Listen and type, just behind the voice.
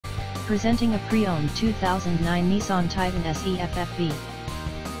Presenting a pre-owned 2009 Nissan Titan SE FFV.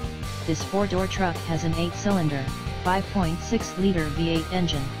 This four-door truck has an 8-cylinder, 5.6-liter V8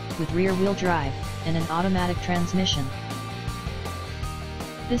 engine, with rear-wheel drive, and an automatic transmission.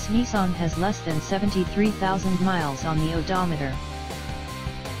 This Nissan has less than 73,000 miles on the odometer.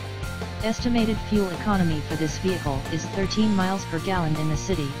 Estimated fuel economy for this vehicle is 13 miles per gallon in the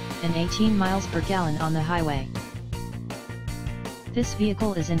city, and 18 miles per gallon on the highway. This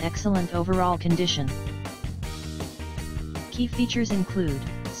vehicle is in excellent overall condition. Key features include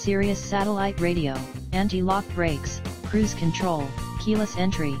Sirius satellite radio, anti-lock brakes, cruise control, keyless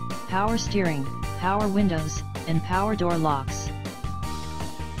entry, power steering, power windows, and power door locks.